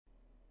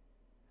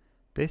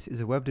This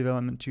is a web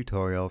development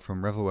tutorial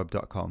from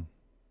revelweb.com.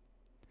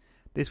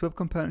 This web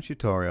component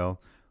tutorial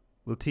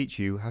will teach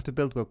you how to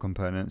build web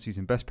components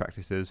using best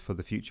practices for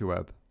the future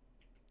web.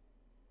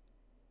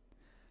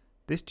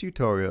 This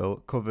tutorial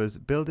covers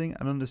building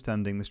and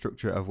understanding the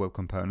structure of web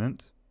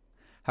component,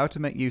 how to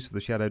make use of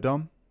the shadow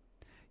DOM,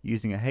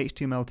 using a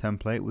HTML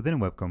template within a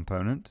web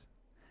component,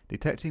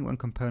 detecting when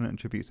component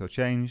attributes are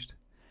changed,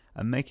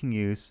 and making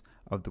use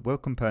of the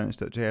web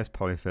components.js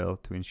polyfill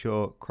to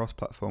ensure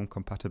cross-platform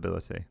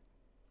compatibility.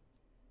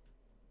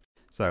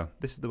 So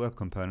this is the web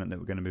component that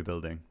we're going to be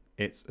building.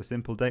 It's a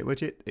simple date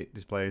widget. It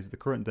displays the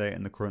current date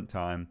and the current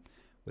time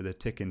with a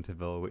tick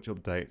interval which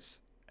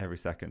updates every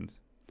second.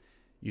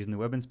 Using the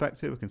web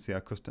inspector, we can see our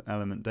custom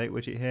element date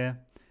widget here,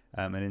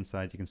 and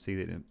inside you can see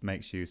that it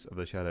makes use of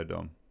the shadow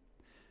DOM.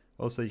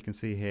 Also, you can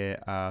see here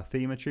our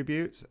theme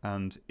attribute,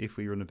 and if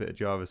we run a bit of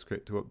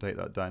JavaScript to update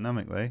that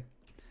dynamically,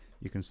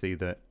 you can see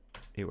that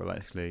it will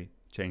actually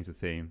change the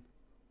theme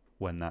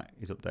when that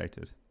is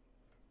updated.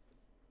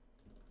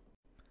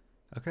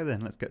 Okay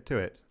then, let's get to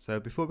it. So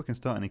before we can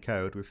start any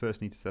code, we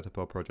first need to set up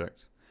our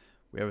project.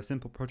 We have a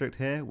simple project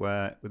here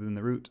where within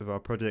the root of our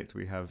project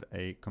we have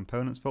a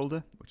components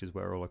folder, which is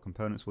where all our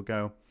components will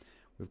go.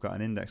 We've got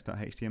an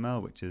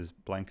index.html which is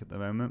blank at the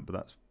moment, but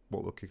that's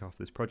what will kick off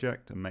this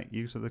project and make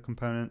use of the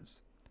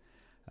components.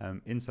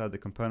 Inside the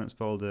components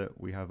folder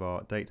we have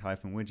our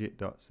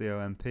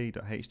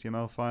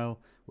date-widget.comp.html file,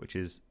 which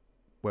is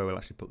where we'll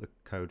actually put the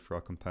code for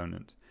our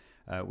component.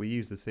 We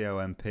use the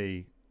comp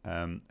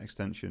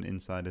extension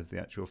inside of the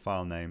actual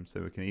file name,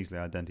 so we can easily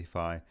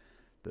identify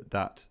that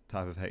that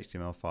type of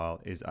HTML file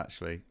is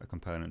actually a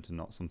component and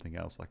not something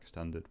else like a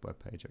standard web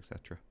page,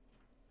 etc.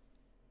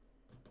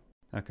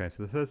 Okay,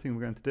 so the third thing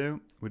we're going to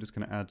do, we're just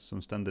going to add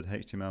some standard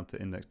HTML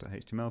to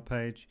index.html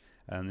page,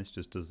 and this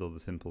just does all the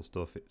simple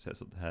stuff. It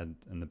sets up the head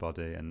and the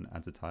body and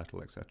adds a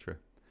title, etc.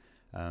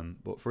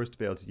 But for us to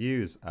be able to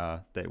use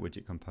our date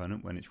widget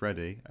component when it's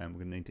ready, we're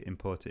going to need to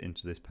import it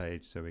into this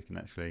page so we can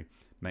actually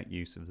make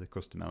use of the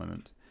custom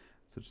element.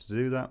 So to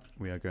do that,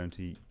 we are going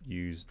to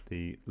use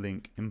the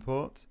link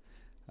import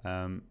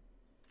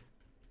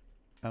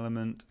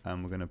element,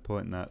 and we're going to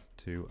point that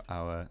to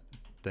our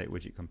date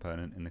widget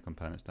component in the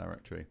components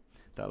directory.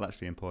 That'll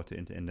actually import it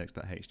into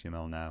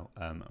index.html now,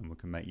 and we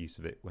can make use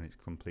of it when it's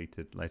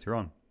completed later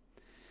on.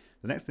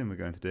 The next thing we're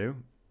going to do,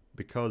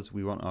 because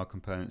we want our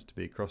components to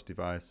be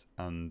cross-device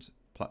and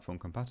platform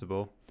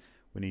compatible,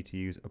 we need to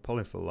use a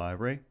polyfill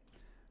library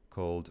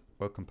called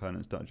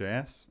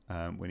webcomponents.js.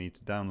 We need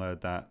to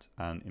download that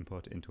and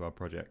import it into our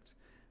project.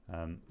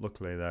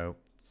 Luckily though,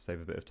 to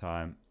save a bit of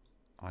time,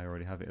 I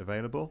already have it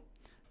available,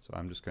 so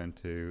I'm just going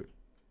to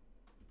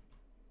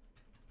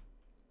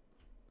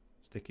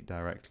stick it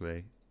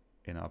directly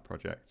in our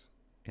project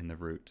in the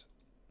root.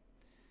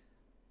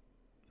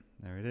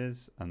 There it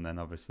is, and then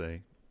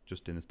obviously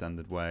just in the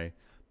standard way,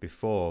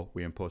 before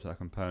we import our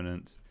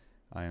component,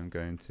 I am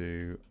going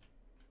to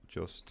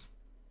just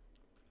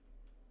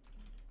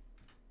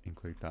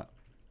include that,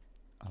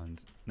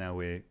 and now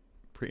we're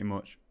pretty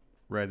much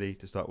ready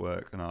to start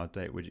work on our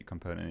date widget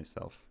component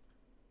itself.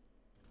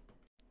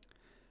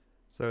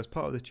 So as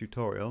part of this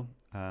tutorial,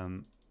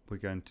 we're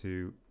going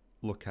to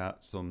look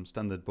at some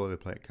standard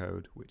boilerplate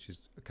code, which is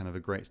kind of a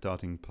great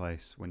starting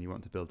place when you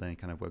want to build any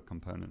kind of web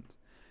component.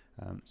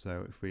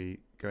 So if we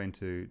go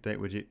into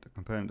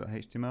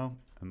date-widget.component.html,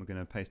 and we're going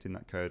to paste in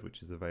that code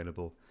which is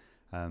available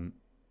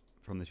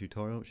from the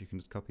tutorial, which you can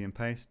just copy and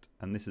paste,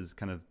 and this is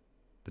kind of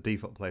the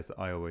default place that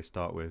I always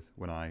start with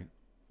when I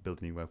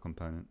build a new web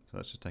component. So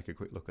let's just take a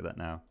quick look at that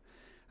now.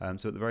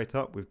 So at the very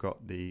top we've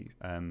got the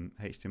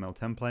HTML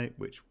template,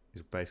 which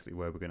is basically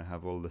where we're going to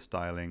have all the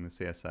styling, the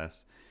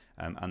CSS,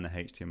 and the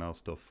HTML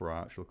stuff for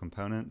our actual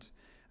component.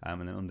 And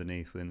then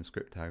underneath within the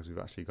script tags we've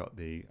actually got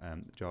the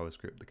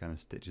JavaScript that kind of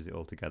stitches it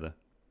all together.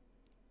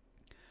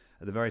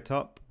 At the very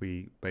top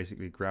we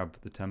basically grab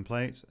the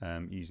template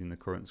using the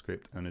current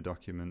script owner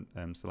document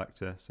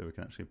selector, so we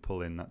can actually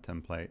pull in that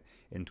template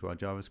into our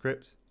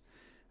JavaScript.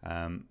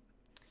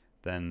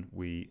 Then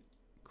we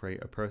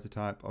create a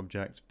prototype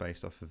object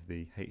based off of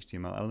the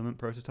HTML element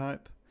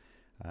prototype.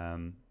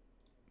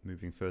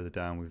 Moving further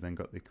down, we've then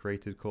got the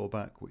created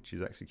callback, which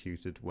is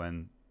executed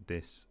when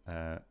this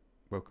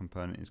web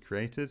component is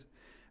created,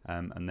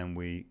 and then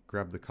we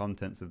grab the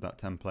contents of that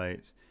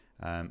template,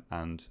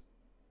 and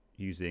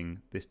using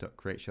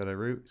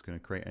this.createShadowRoot, it's going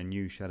to create a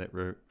new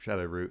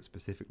shadow root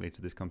specifically to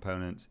this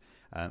component,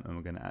 and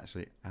we're going to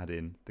actually add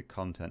in the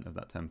content of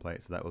that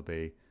template. So that will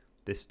be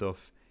this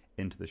stuff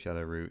into the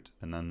shadow root,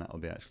 and then that will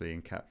be actually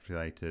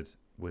encapsulated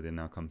within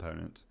our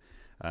component.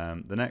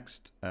 The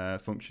next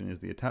function is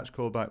the attach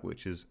callback,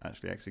 which is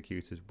actually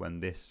executed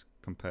when this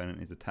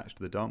component is attached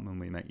to the DOM and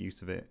we make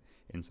use of it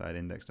inside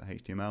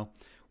index.html.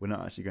 We're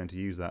not actually going to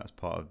use that as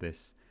part of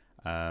this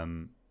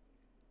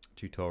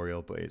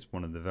tutorial, but it's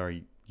one of the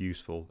very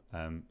useful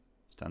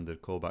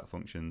standard callback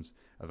functions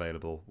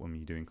available when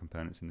you're doing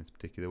components in this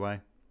particular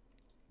way.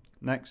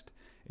 Next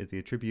is the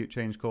attribute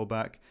change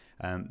callback.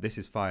 This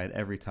is fired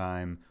every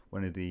time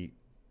one of the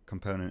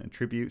component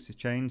attributes is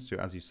changed. So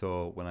as you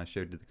saw when I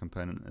showed you the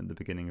component at the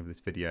beginning of this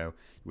video,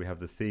 we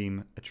have the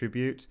theme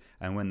attribute,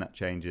 and when that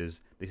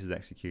changes, this is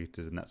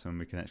executed, and that's when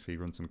we can actually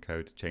run some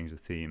code to change the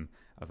theme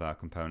of our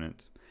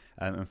component.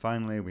 And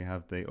finally, we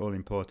have the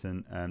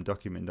all-important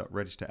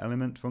document.register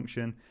element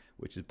function,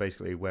 which is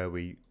basically where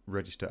we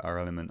register our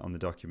element on the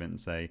document and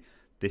say,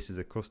 this is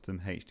a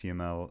custom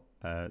HTML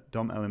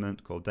DOM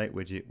element called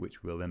DateWidget,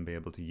 which we'll then be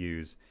able to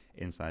use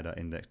inside our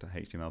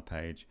index.html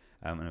page.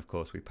 And of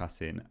course, we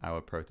pass in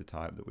our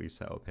prototype that we've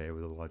set up here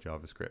with all our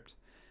JavaScript.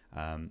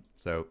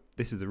 So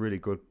this is a really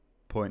good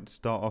point to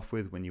start off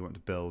with when you want to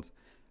build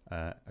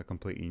a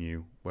completely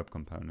new web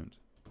component.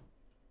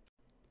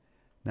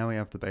 Now we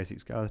have the basic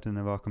skeleton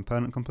of our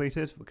component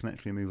completed, we can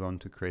actually move on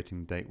to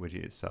creating the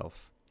DateWidget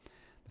itself.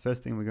 The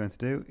first thing we're going to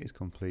do is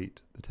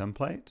complete the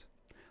template.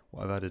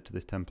 What I've added to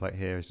this template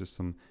here is just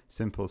some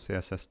simple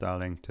CSS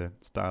styling to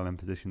style and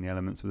position the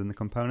elements within the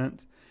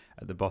component.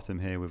 At the bottom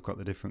here we've got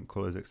the different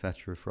colours,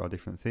 etc. for our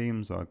different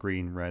themes, our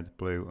green, red,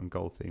 blue and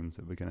gold themes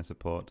that we're going to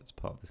support as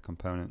part of this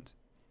component.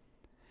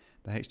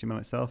 The HTML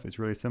itself is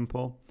really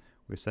simple.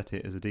 We've set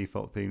it as a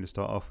default theme to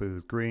start off with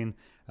as green,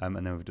 and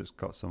then we've just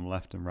got some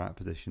left and right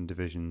position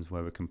divisions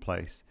where we can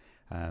place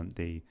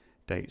the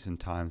dates and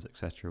times,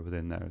 etc.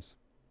 within those.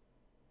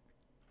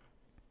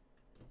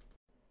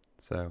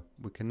 So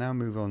we can now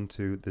move on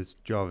to this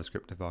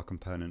JavaScript of our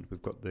component.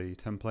 We've got the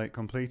template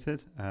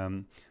completed.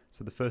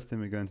 So the first thing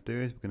we're going to do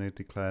is we're going to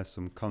declare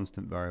some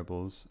constant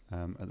variables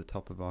at the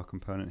top of our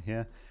component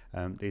here.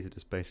 These are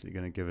just basically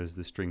going to give us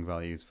the string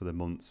values for the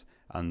months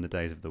and the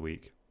days of the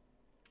week.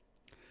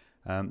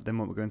 Then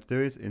what we're going to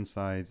do is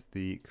inside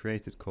the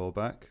created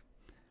callback,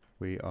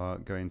 we are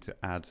going to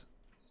add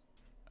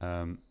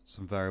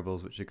some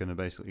variables which are going to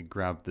basically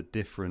grab the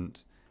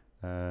different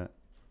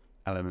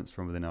elements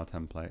from within our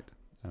template.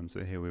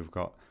 So here we're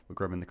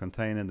grabbing the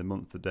container, the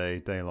month, the day,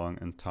 day long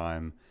and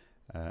time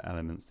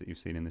elements that you've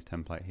seen in this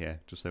template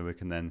here, just so we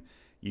can then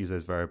use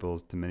those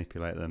variables to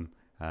manipulate them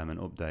and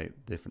update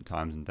different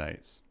times and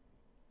dates.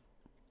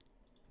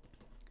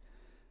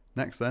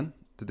 Next then,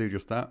 to do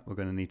just that, we're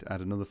going to need to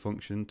add another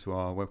function to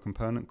our web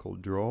component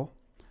called draw,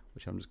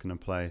 which I'm just going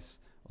to place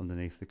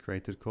underneath the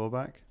created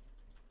callback.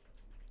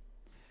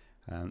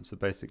 So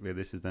basically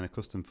this is then a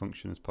custom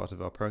function as part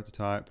of our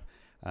prototype.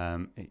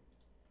 It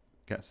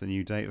gets a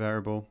new date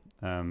variable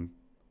and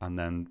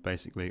then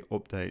basically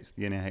updates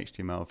the inner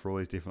HTML for all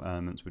these different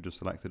elements we just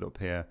selected up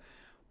here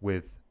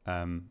with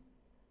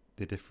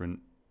the different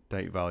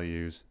date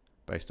values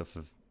based off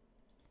of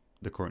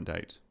the current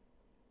date.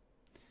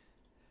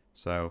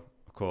 So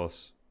of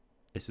course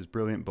this is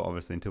brilliant, but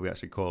obviously until we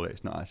actually call it,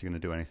 it's not actually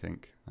going to do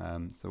anything.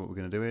 So what we're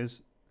going to do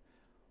is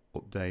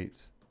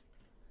update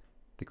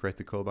the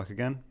created callback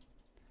again.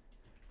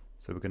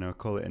 So we're going to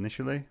call it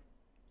initially,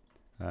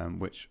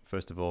 which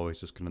first of all is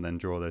just going to then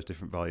draw those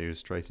different values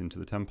straight into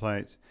the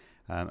template,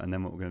 and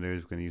then what we're going to do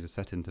is we're going to use a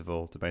set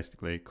interval to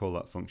basically call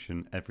that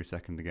function every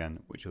second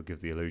again, which will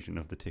give the illusion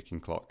of the ticking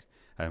clock,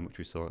 which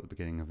we saw at the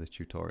beginning of this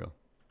tutorial.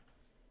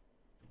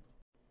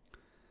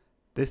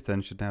 This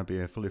then should now be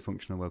a fully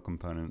functional web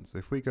component. So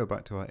if we go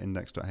back to our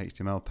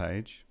index.html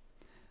page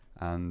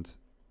and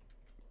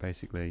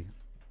basically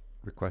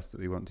request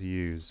that we want to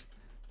use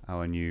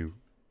our new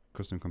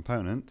custom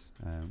component,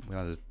 we'll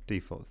add a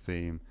default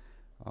theme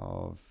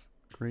of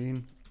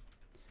green,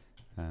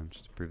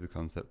 just to prove the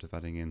concept of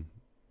adding in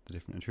the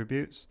different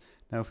attributes.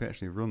 Now if we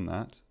actually run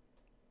that,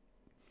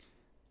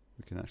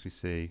 we can actually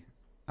see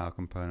our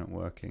component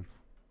working.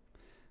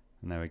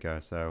 And there we go.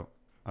 So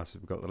as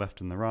we've got the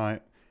left and the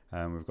right,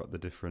 we've got the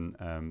different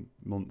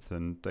month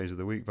and days of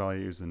the week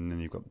values, and then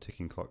you've got the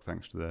ticking clock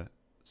thanks to the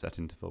set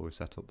interval we've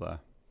set up there.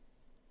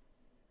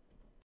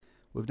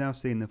 We've now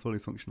seen the fully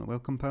functional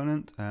web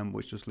component,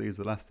 which just leaves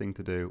the last thing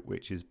to do,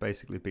 which is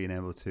basically being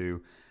able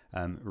to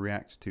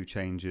react to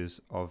changes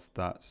of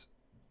that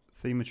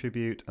theme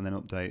attribute and then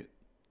update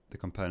the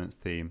component's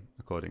theme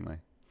accordingly.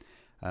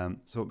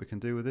 So what we can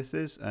do with this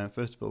is,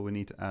 first of all, we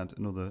need to add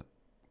another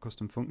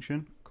custom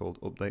function called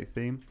update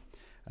theme,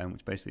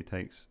 which basically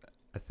takes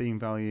a theme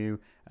value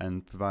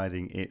and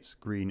providing it's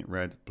green,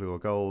 red, blue or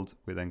gold,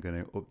 we're then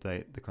going to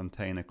update the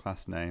container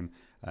class name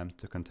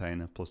to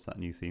container plus that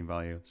new theme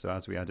value. So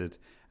as we added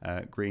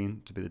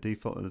green to be the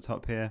default at the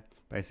top here,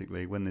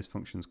 basically when this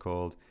function is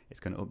called,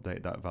 it's going to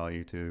update that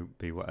value to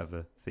be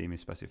whatever theme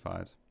is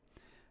specified.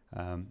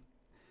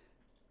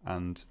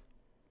 And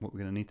what we're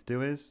going to need to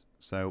do is,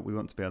 so we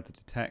want to be able to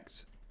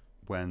detect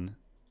when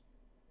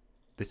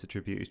this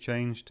attribute is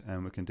changed,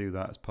 and we can do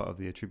that as part of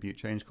the attribute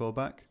change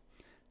callback.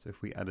 So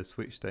if we add a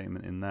switch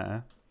statement in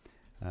there,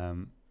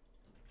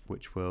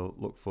 which will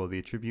look for the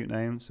attribute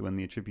name, so when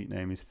the attribute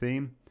name is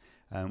theme,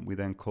 we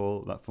then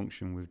call that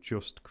function we've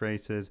just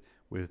created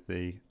with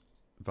the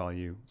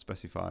value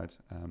specified,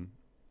 and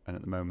at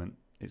the moment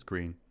it's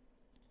green.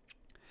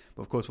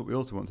 But of course what we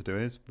also want to do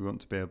is we want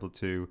to be able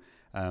to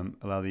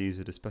allow the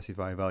user to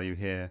specify a value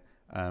here,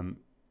 and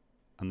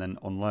then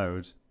on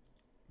load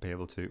be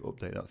able to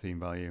update that theme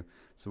value.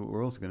 So what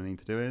we're also going to need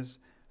to do is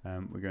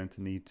we're going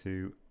to need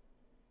to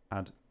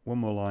add one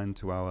more line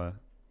to our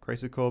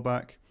created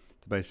callback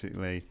to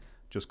basically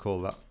just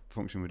call that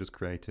function we just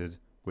created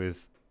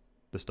with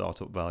the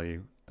startup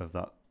value of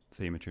that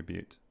theme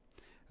attribute.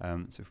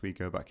 So if we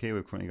go back here,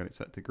 we've currently got it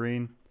set to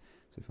green.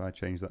 So if I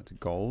change that to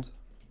gold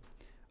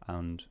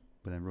and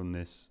we then run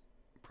this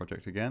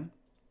project again,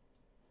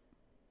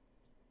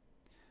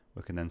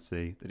 we can then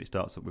see that it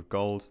starts up with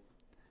gold.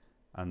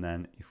 And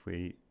then if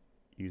we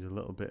use a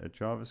little bit of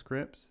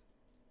JavaScript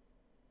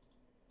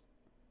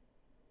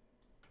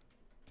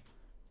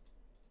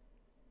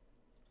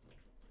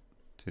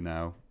to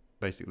now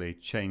basically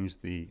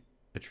change the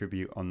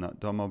attribute on that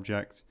DOM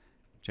object,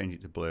 change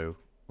it to blue.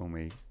 When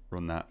we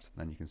run that,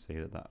 then you can see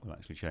that that will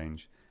actually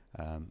change.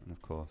 And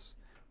of course,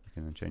 we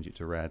can then change it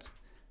to red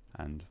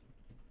and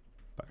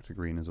back to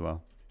green as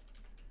well.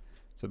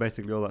 So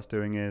basically all that's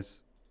doing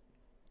is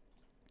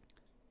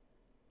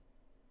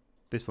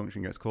this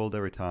function gets called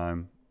every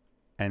time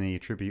any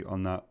attribute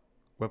on that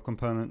web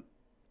component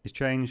is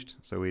changed.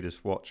 So we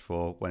just watch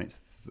for when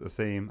it's the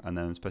theme and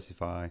then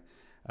specify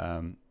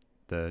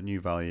the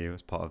new value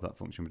as part of that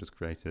function we just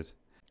created.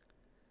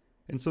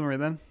 In summary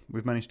then,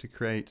 we've managed to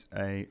create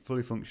a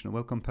fully functional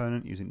web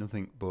component using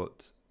nothing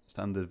but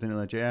standard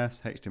vanilla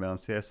JS, HTML and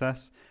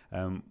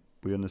CSS.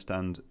 We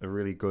understand a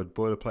really good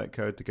boilerplate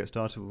code to get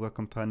started with web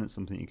components,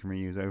 something you can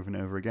reuse over and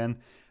over again.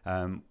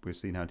 We've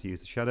seen how to use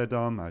the shadow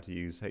DOM, how to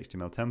use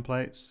HTML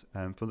templates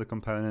for the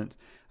component,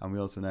 and we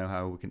also know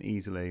how we can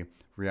easily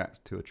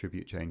react to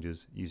attribute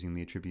changes using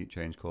the attribute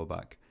change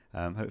callback.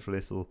 Hopefully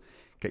this will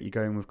get you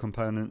going with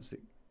components.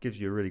 It gives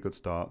you a really good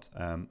start,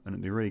 and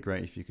it'd be really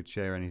great if you could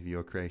share any of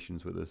your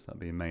creations with us. That'd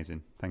be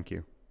amazing. Thank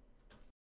you.